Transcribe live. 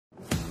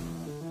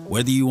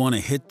Whether you want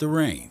to hit the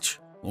range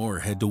or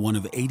head to one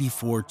of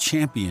 84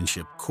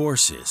 championship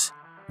courses,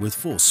 with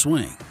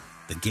Fullswing,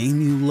 the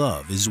game you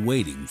love is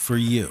waiting for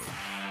you.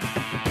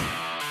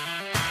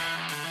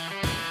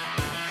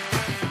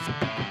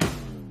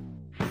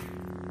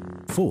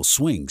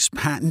 Fullswing's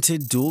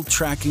patented dual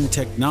tracking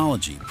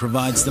technology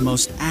provides the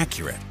most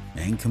accurate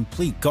and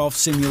complete golf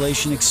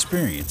simulation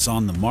experience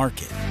on the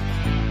market.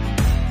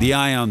 The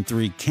Ion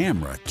 3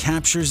 camera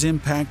captures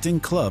impact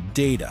and club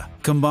data,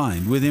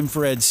 combined with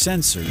infrared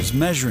sensors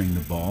measuring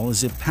the ball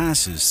as it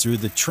passes through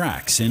the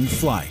tracks in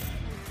flight.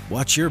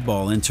 Watch your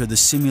ball enter the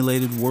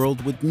simulated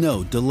world with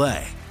no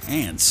delay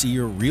and see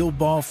your real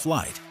ball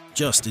flight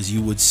just as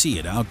you would see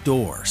it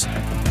outdoors.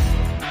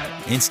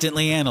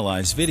 Instantly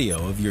analyze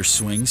video of your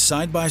swing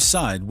side by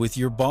side with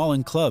your ball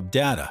and club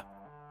data.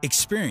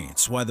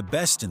 Experience why the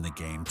best in the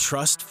game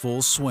trust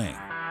Fullswing.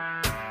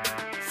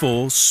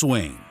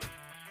 Fullswing.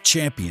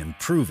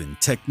 Champion-proven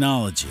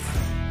technology.